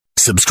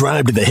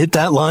Subscribe to the Hit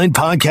That Line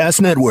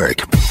Podcast Network.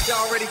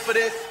 Y'all ready for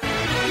this?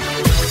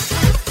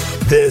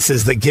 This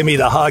is the Gimme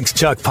the Hogs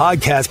Chuck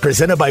podcast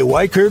presented by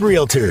Weichert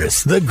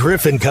Realtors, the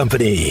Griffin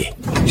Company.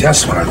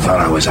 Just when I thought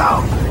I was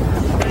out,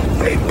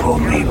 they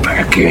pulled me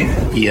back in.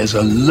 He is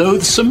a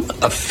loathsome,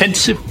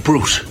 offensive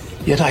brute,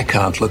 yet I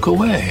can't look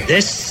away.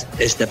 This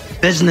is the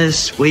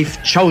business we've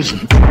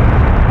chosen.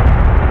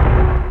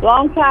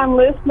 Long-time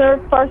listener,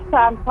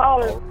 first-time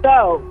caller.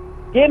 So,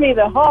 gimme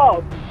the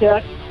Hogs,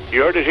 Chuck.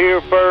 You heard it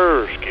here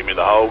first. Give me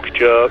the Hogs,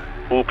 Chuck.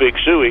 Ooh, Big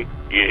Suey.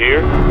 You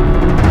hear?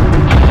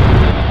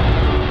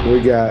 We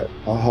got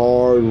a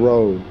hard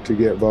road to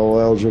get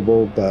bowl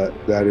eligible, but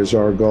that is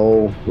our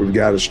goal. We've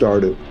got to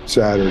start it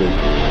Saturday.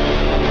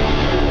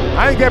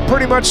 I think that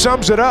pretty much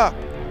sums it up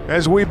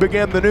as we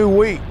begin the new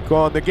week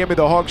on the Gimme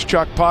the Hogs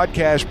Chuck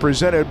podcast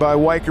presented by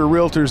Weichert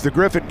Realtors, the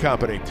Griffin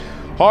Company.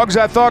 Hogs,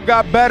 I thought,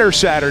 got better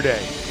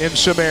Saturday in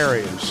some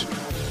areas,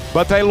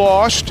 but they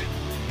lost,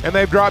 and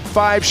they've dropped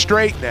 5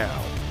 straight now.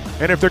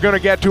 And if they're going to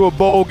get to a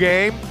bowl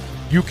game,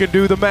 you can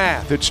do the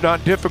math. It's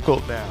not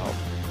difficult now.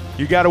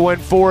 You got to win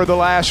 4 of the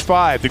last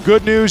 5. The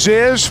good news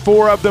is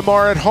 4 of them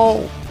are at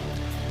home.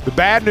 The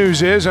bad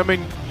news is,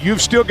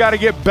 you've still got to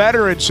get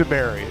better in some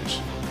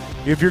areas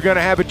if you're going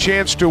to have a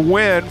chance to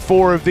win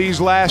 4 of these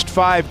last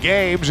 5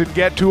 games and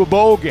get to a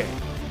bowl game.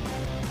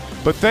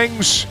 But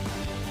things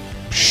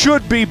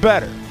should be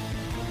better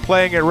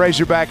playing at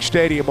Razorback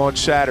Stadium on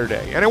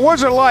Saturday. And it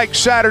wasn't like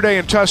Saturday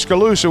in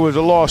Tuscaloosa was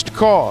a lost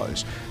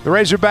cause. The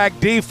Razorback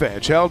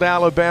defense held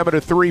Alabama to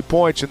 3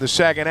 points in the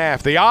second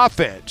half. The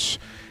offense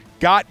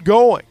got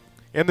going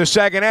in the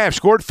second half,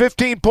 scored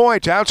 15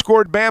 points,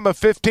 outscored Bama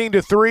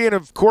 15-3, and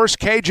of course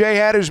KJ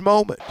had his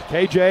moment.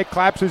 KJ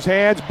claps his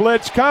hands,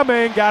 blitz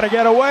coming, got to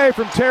get away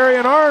from Terry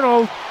and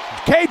Arnold.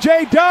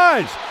 KJ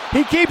does.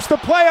 He keeps the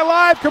play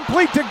alive,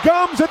 complete to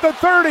Gums at the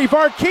 30.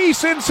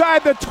 Varkey's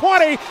inside the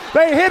 20.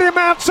 They hit him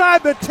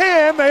outside the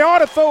 10. They ought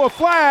to throw a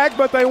flag,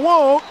 but they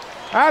won't.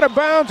 Out of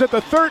bounds at the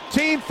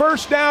 13,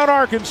 first down,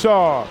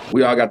 Arkansas.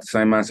 We all got the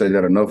same mindset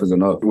that enough is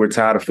enough. We're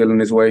tired of feeling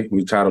this way.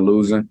 We're tired of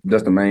losing.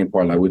 That's the main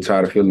part. We're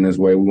tired of feeling this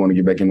way. We want to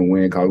get back in the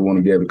win column. We want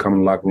to be able to come in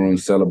the locker room,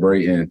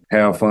 celebrate, and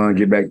have fun,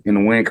 get back in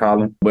the win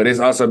column. But it's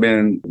also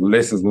been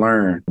lessons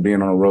learned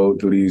being on the road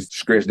through these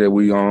stretch that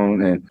we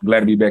on, and glad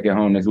to be back at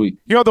home next week.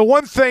 The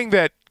one thing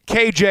that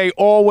KJ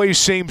always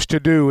seems to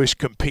do is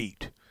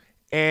compete.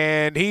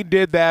 And he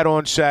did that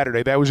on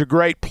Saturday. That was a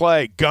great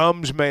play.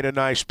 Gums made a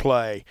nice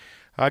play.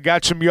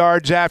 Got some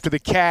yards after the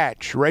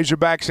catch.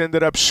 Razorbacks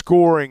ended up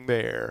scoring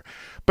there.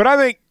 But I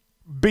think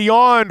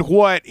beyond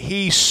what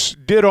he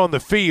did on the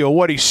field,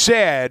 what he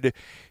said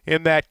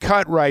in that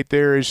cut right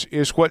there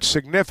is what's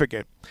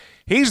significant.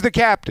 He's the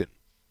captain.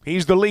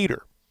 He's the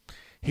leader.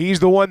 He's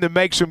the one that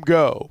makes him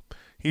go.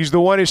 He's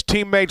the one his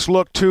teammates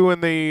look to in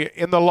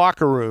the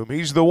locker room.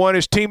 He's the one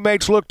his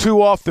teammates look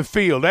to off the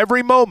field.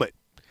 Every moment,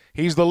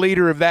 he's the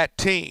leader of that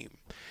team.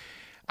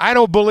 I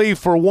don't believe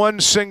for one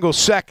single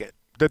second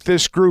that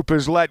this group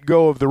has let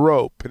go of the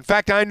rope. In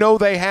fact, I know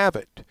they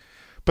haven't.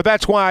 But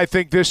that's why I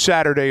think this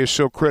Saturday is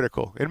so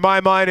critical. In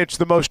my mind, it's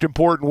the most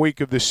important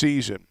week of the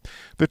season.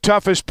 The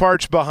toughest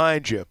part's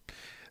behind you.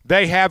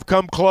 They have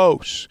come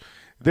close.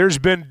 There's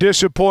been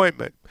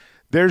disappointment.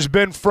 There's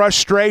been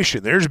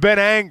frustration. There's been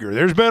anger.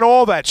 There's been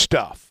all that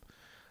stuff.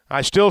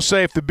 I still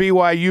say if the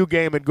BYU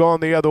game had gone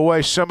the other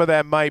way, some of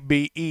that might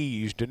be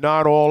eased.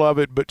 Not all of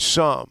it, but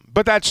some.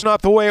 But that's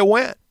not the way it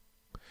went.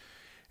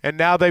 And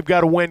now they've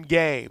got to win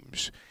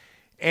games.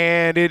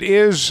 And it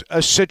is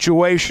a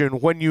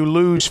situation when you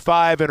lose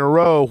 5 in a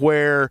row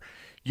where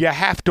you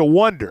have to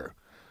wonder,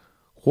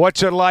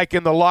 what's it like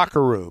in the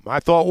locker room? I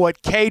thought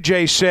what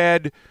KJ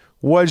said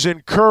was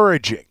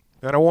encouraging.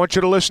 And I want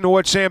you to listen to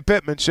what Sam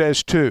Pittman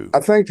says, too. I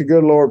think the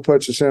good Lord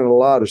puts us in a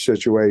lot of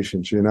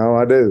situations,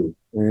 I do.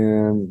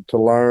 And to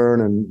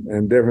learn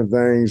and different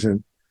things.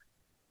 And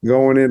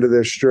going into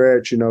this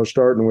stretch,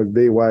 starting with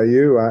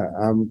BYU,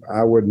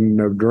 I wouldn't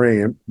have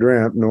dreamt,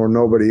 nor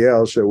nobody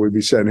else, that we'd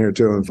be sitting here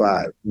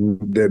 2-5.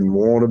 Didn't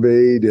want to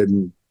be,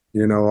 didn't,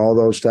 all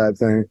those type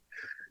things.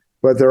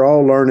 But they're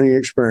all learning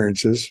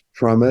experiences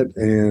from it,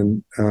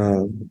 and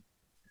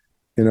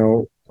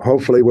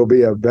hopefully we'll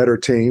be a better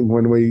team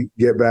when we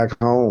get back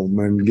home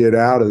and get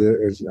out of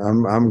it.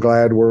 I'm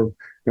glad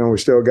we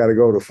still got to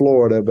go to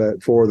Florida,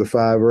 but 4 of the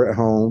 5 are at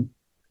home,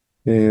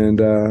 and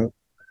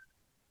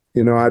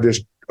I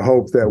just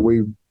hope that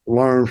we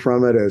learn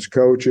from it as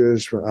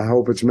coaches. I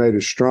hope it's made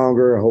us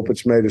stronger. I hope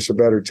it's made us a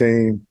better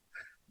team.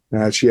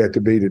 That's yet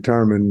to be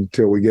determined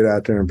until we get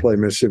out there and play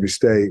Mississippi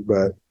State.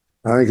 But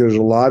I think there's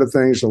a lot of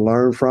things to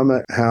learn from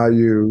it, how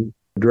you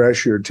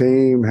address your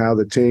team, how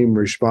the team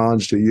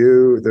responds to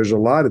you. There's a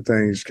lot of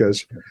things,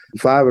 because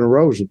 5 in a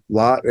row is a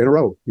lot in a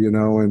row,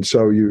 and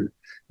so your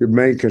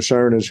main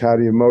concern is how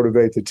do you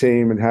motivate the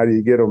team and how do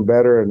you get them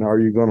better, and are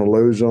you going to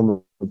lose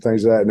them, and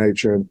things of that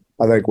nature. And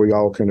I think we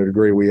all can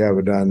agree we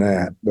haven't done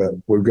that, but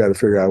we've got to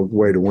figure out a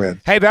way to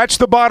win. Hey, that's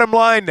the bottom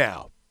line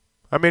now.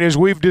 As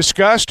we've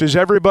discussed, as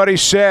everybody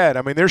said,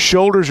 their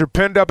shoulders are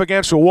pinned up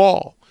against a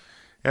wall,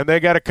 and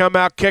they got to come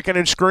out kicking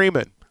and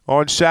screaming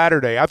on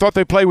Saturday. I thought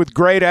they played with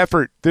great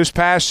effort this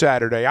past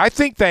Saturday. I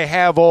think they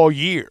have all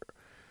year.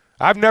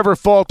 I've never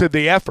faulted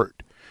the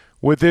effort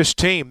with this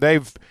team.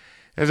 They've,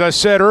 as I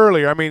said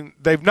earlier, I mean,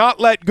 they've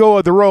not let go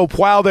of the rope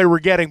while they were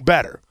getting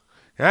better.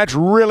 And that's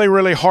really,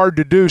 really hard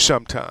to do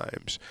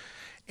sometimes.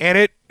 And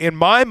it, in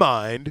my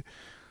mind,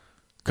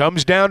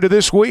 comes down to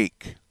this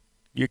week.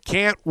 You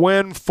can't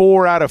win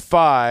 4 out of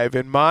 5,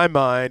 in my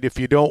mind, if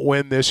you don't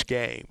win this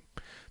game.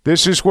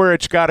 This is where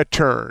it's got to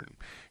turn.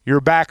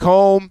 You're back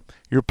home.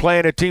 You're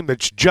playing a team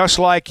that's just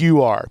like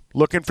you are,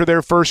 looking for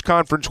their first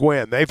conference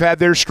win. They've had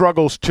their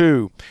struggles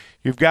too.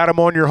 You've got them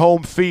on your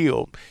home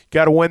field. You've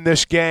got to win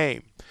this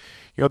game.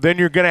 You know, then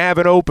you're going to have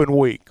an open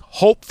week.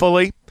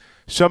 Hopefully,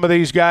 some of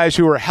these guys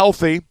who are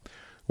healthy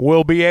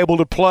will be able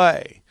to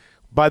play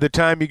by the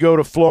time you go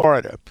to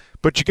Florida.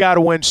 But you got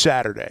to win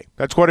Saturday.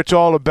 That's what it's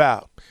all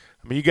about.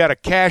 I mean, you got to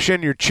cash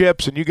in your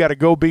chips and you got to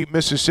go beat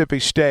Mississippi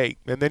State.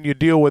 And then you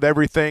deal with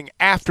everything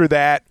after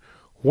that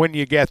when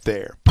you get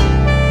there.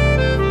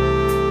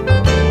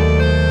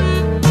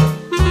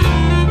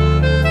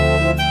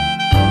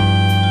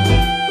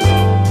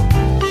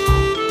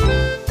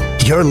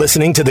 You're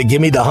listening to the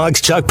Gimme the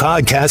Hogs Chuck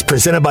podcast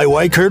presented by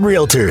Weichert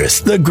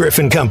Realtors, the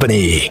Griffin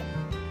Company.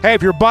 Hey,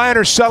 if you're buying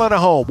or selling a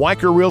home,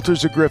 Weichert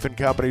Realtors, the Griffin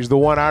Company is the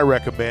one I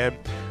recommend.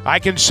 I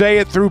can say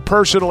it through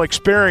personal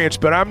experience,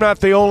 but I'm not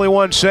the only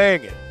one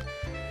saying it.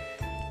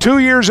 2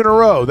 years in a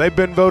row, they've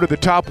been voted the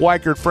top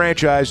Weichert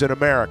franchise in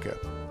America.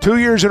 2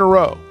 years in a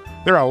row.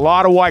 There are a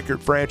lot of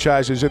Weichert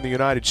franchises in the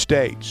United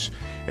States,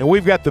 and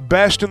we've got the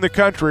best in the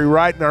country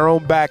right in our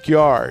own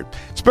backyard.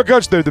 It's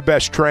because they're the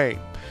best trained.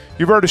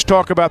 You've heard us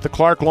talk about the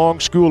Clark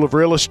Long School of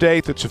Real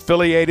Estate that's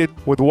affiliated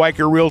with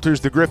Weichert Realtors,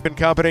 the Griffin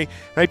Company.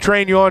 They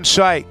train you on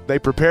site. They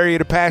prepare you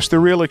to pass the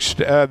real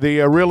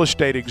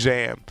estate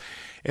exam.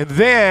 And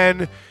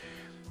then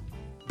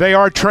they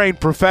are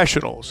trained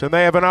professionals, and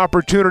they have an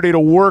opportunity to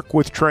work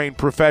with trained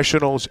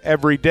professionals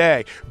every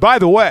day. By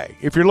the way,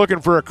 if you're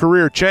looking for a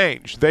career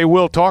change, they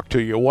will talk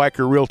to you,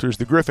 Weichert Realtors,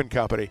 the Griffin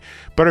Company.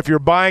 But if you're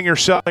buying or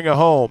selling a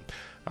home,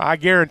 I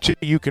guarantee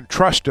you can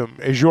trust them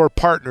as your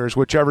partners,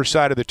 whichever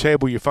side of the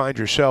table you find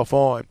yourself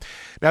on.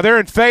 Now, they're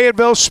in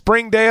Fayetteville,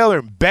 Springdale, they're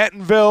in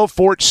Bentonville,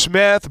 Fort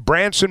Smith,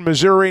 Branson,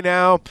 Missouri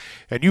now,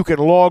 and you can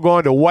log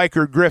on to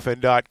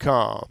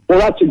WeichertGriffin.com. Well,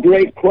 that's a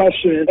great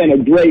question and a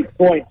great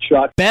point,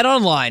 Chuck.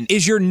 BetOnline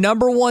is your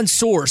 #1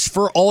 source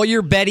for all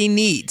your betting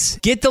needs.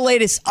 Get the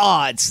latest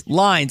odds,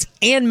 lines,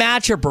 and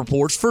matchup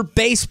reports for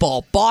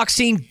baseball,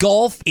 boxing,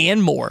 golf,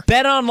 and more.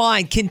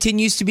 BetOnline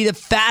continues to be the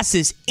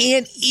fastest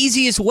and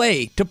easiest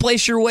way to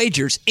place your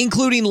wagers,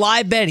 including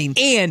live betting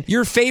and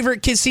your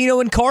favorite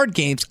casino and card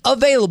games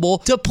available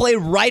to play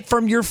right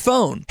from your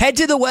phone. Head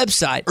to the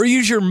website or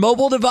use your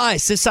mobile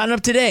device to sign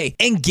up today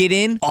and get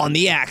in on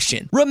the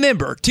action.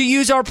 Remember to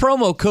use our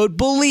promo code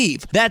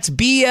BELIEVE, that's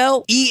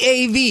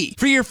BLEAV,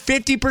 for your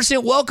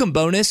 50% welcome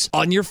bonus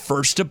on your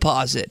first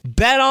deposit.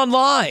 Bet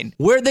online,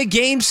 where the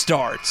game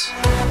starts.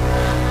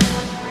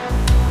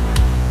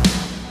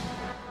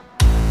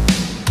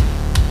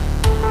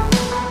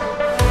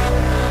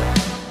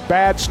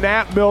 Bad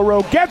snap.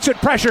 Milroe gets it.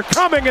 Pressure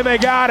coming, and they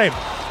got him.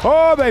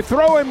 Oh, they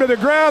throw him to the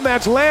ground.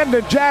 That's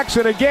Landon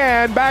Jackson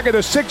again, back at the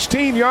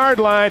 16-yard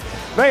line.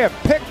 They have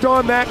picked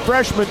on that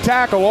freshman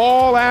tackle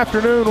all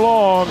afternoon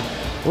long.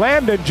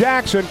 Landon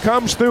Jackson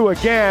comes through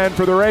again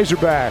for the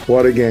Razorbacks.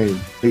 What a game.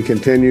 He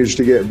continues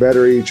to get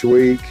better each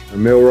week.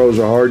 Milroe's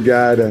a hard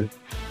guy to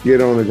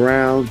get on the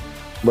ground,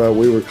 but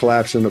we were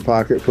collapsing the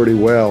pocket pretty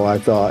well, I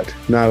thought,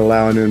 not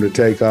allowing him to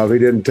take off. He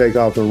didn't take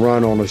off and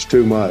run on us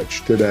too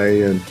much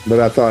today, but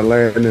I thought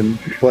Landon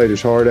played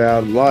his heart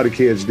out. A lot of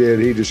kids did.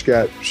 He just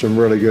got some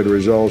really good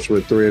results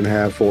with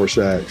 3.5, 4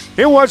 sacks.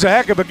 It was a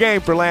heck of a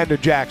game for Landon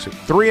Jackson.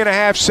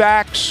 3.5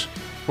 sacks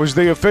was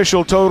the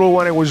official total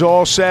when it was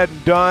all said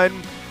and done.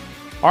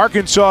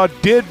 Arkansas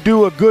did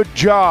do a good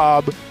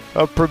job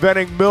of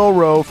preventing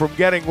Milroe from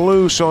getting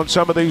loose on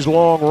some of these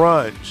long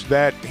runs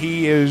that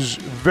he is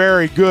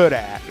very good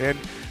at. And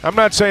I'm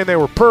not saying they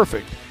were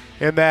perfect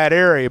in that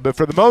area, but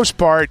for the most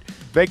part,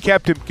 they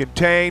kept him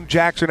contained.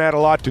 Jackson had a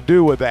lot to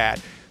do with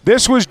that.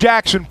 This was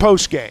Jackson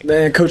postgame.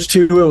 Man, Coach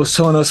T. Will was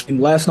telling us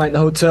last night in the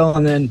hotel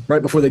and then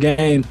right before the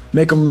game,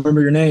 make them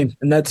remember your name.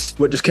 And that's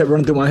what just kept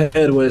running through my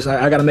head was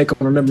I got to make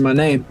them remember my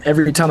name.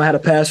 Every time I had a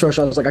pass rush,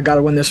 I was like, I got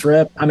to win this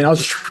rep. I mean, I was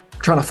just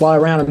trying to fly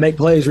around and make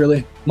plays,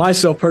 really.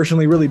 Myself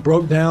personally really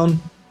broke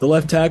down the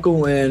left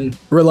tackle and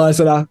realized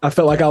that I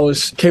felt like I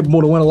was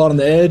capable to win a lot on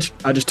the edge.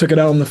 I just took it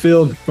out on the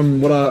field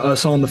from what I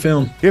saw on the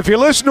film. If you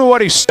listen to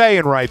what he's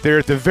saying right there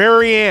at the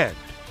very end,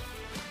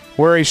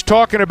 where he's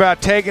talking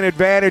about taking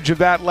advantage of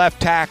that left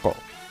tackle,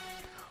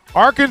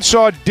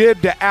 Arkansas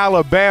did to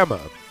Alabama,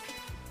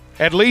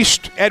 at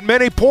least at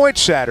many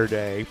points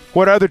Saturday,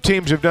 what other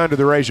teams have done to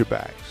the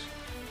Razorbacks.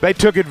 They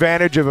took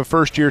advantage of a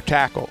first-year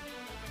tackle.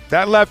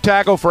 That left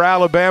tackle for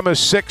Alabama is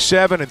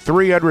 6'7" and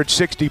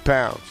 360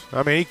 pounds.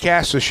 I mean, he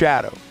casts a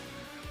shadow,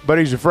 but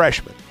he's a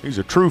freshman. He's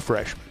a true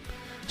freshman.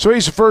 So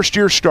he's a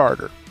first-year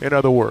starter, in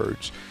other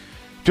words,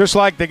 just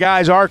like the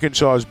guys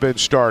Arkansas has been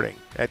starting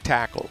at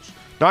tackles.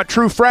 Not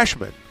true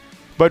freshmen,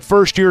 but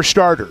first-year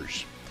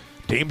starters.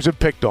 Teams have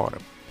picked on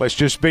them. Let's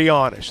just be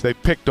honest. They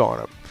picked on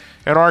them.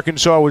 And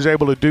Arkansas was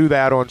able to do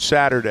that on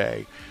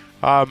Saturday.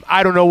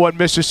 I don't know what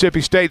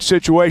Mississippi State's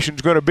situation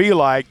is going to be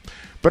like,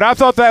 but I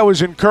thought that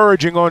was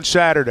encouraging on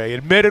Saturday.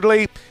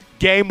 Admittedly,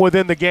 game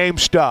within the game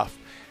stuff.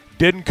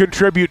 Didn't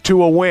contribute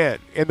to a win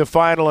in the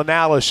final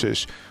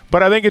analysis,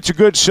 but I think it's a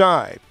good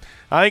sign.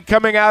 I think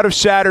coming out of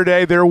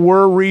Saturday, there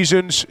were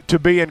reasons to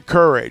be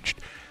encouraged.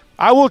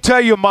 I will tell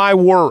you my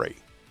worry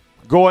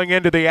going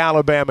into the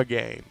Alabama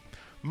game.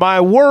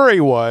 My worry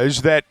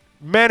was that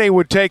many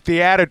would take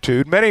the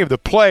attitude, many of the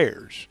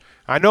players,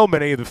 I know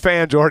many of the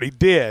fans already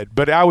did,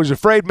 but I was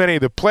afraid many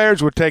of the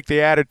players would take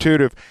the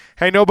attitude of,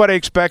 hey, nobody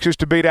expects us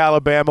to beat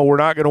Alabama. We're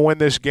not going to win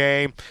this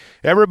game.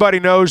 Everybody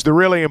knows the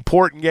really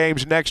important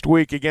game's next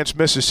week against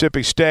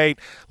Mississippi State.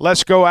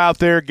 Let's go out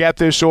there, get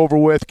this over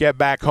with, get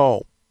back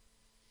home.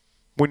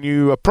 When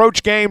you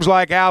approach games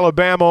like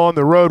Alabama on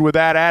the road with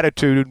that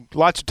attitude,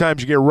 lots of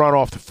times you get run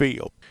off the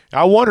field.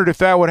 I wondered if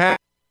that would happen,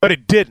 but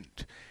it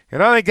didn't.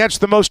 And I think that's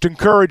the most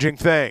encouraging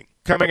thing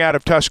coming out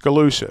of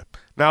Tuscaloosa.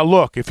 Now,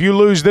 look, if you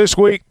lose this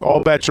week,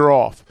 all bets are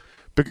off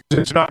because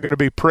it's not going to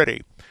be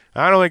pretty.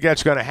 I don't think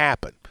that's going to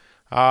happen.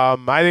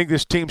 I think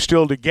this team's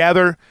still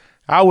together.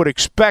 I would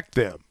expect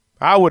them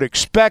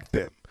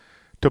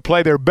to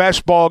play their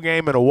best ball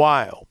game in a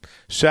while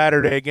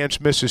Saturday against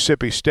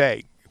Mississippi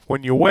State.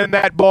 When you win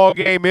that ball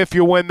game, if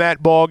you win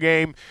that ball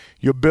game,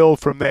 you build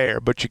from there.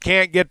 But you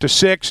can't get to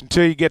 6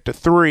 until you get to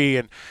 3,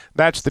 and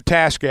that's the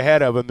task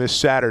ahead of them this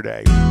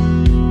Saturday.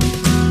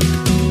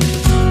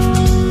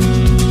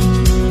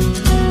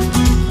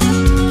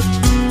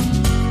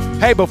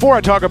 Hey, before I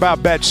talk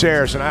about Bet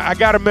Saracen, I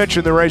got to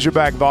mention the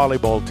Razorback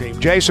volleyball team.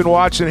 Jason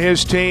Watson,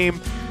 his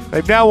team,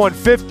 they've now won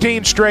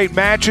 15 straight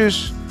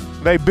matches.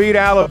 They beat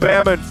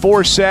Alabama in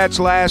 4 sets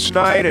last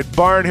night at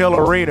Barnhill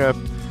Arena.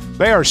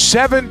 They are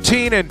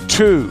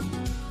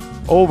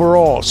 17-2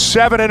 overall,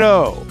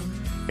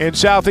 7-0 in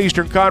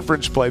Southeastern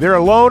Conference play. They're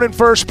alone in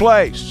first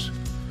place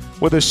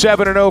with a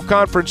 7-0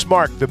 conference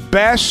mark, the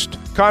best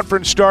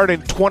conference start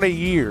in 20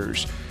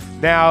 years.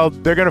 Now,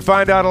 they're going to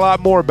find out a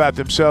lot more about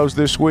themselves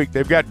this week.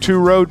 They've got 2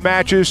 road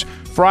matches.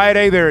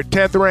 Friday, they're at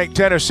 10th-ranked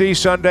Tennessee.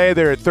 Sunday,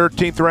 they're at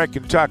 13th-ranked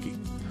Kentucky.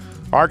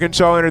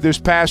 Arkansas entered this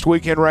past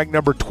weekend ranked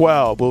number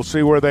 12. We'll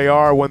see where they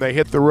are when they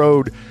hit the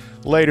road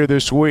later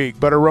this week.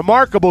 But a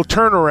remarkable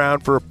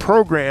turnaround for a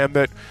program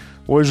that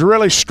was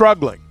really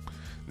struggling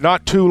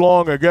not too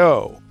long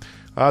ago.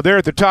 They're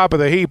at the top of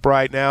the heap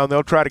right now, and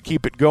they'll try to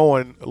keep it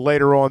going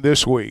later on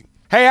this week.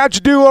 Hey, how'd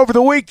you do over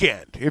the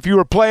weekend if you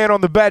were playing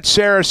on the Bet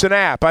Saracen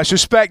app? I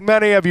suspect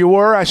many of you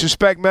were. I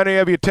suspect many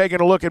of you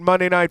taking a look at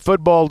Monday Night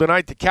Football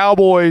tonight. The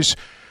Cowboys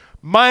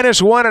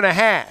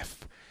 -1.5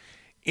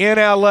 in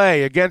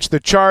L.A. against the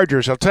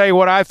Chargers. I'll tell you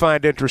what I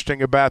find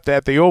interesting about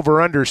that. The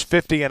over-under's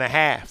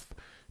 50.5.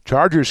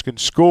 Chargers can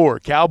score.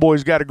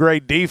 Cowboys got a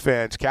great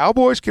defense.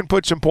 Cowboys can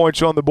put some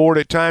points on the board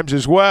at times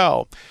as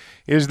well.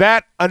 Is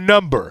that a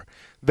number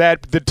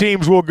that the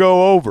teams will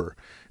go over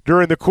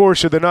during the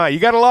course of the night? You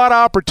got a lot of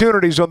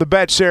opportunities on the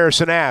Bet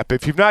Saracen app.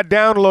 If you've not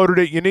downloaded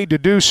it, you need to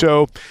do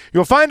so.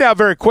 You'll find out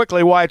very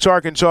quickly why it's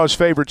Arkansas's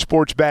favorite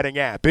sports betting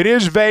app. It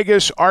is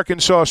Vegas,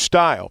 Arkansas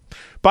style.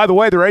 By the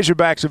way, the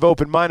Razorbacks have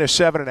opened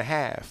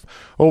 -7.5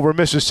 over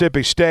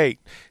Mississippi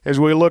State as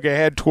we look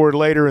ahead toward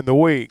later in the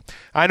week.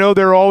 I know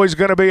there are always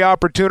going to be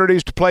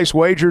opportunities to place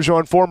wagers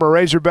on former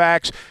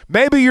Razorbacks.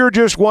 Maybe you're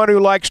just one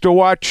who likes to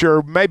watch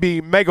or maybe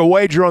make a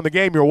wager on the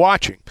game you're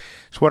watching.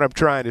 That's what I'm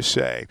trying to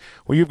say.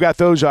 Well, you've got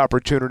those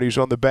opportunities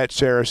on the Bet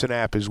Saracen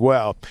app as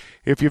well.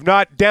 If you've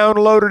not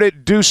downloaded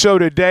it, do so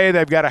today.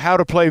 They've got a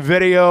how-to-play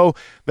video.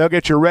 They'll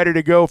get you ready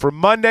to go for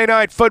Monday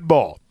Night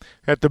Football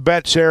at the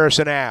Bet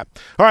Saracen app.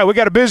 All right, we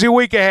got a busy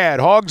week ahead.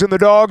 Hogs and the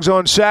Dogs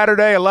on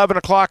Saturday, 11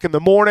 o'clock in the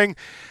morning.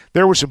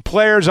 There were some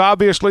players,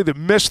 obviously, that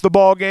missed the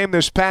ball game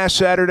this past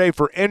Saturday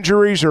for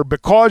injuries or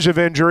because of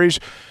injuries.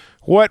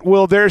 What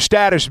will their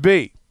status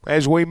be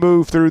as we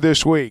move through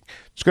this week?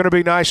 It's going to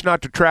be nice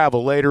not to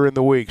travel later in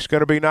the week. It's going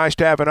to be nice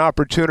to have an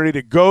opportunity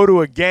to go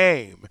to a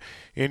game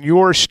in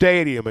your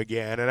stadium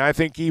again. And I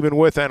think even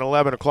with an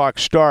 11 o'clock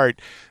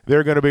start, there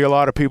are going to be a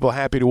lot of people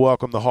happy to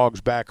welcome the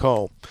Hogs back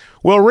home.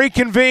 We'll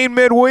reconvene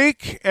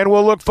midweek, and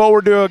we'll look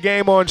forward to a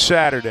game on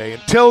Saturday.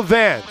 Until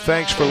then,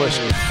 thanks for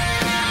listening.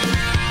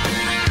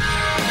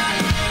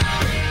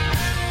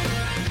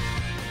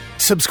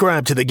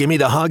 Subscribe to the Gimme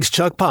the Hogs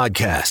Chuck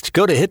podcast.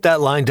 Go to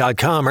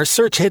hitthatline.com or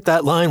search Hit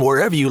That Line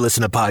wherever you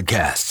listen to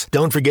podcasts.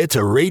 Don't forget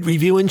to rate,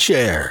 review, and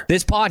share.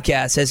 This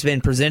podcast has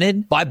been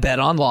presented by Bet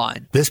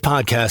Online. This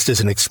podcast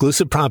is an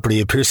exclusive property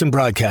of Pearson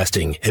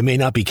Broadcasting. It may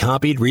not be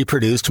copied,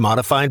 reproduced,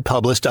 modified,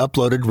 published,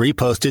 uploaded,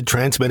 reposted,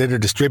 transmitted, or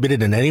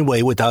distributed in any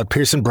way without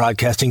Pearson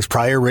Broadcasting's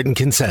prior written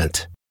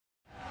consent.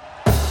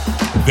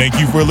 Thank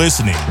you for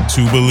listening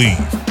to Believe.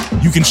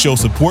 You can show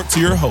support to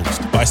your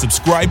host by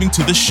subscribing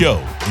to the show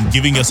and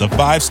giving us a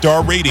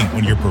 5-star rating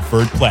on your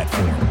preferred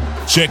platform.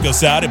 Check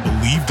us out at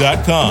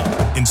Believe.com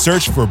and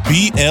search for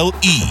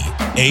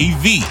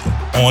BLEAV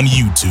on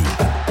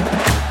YouTube.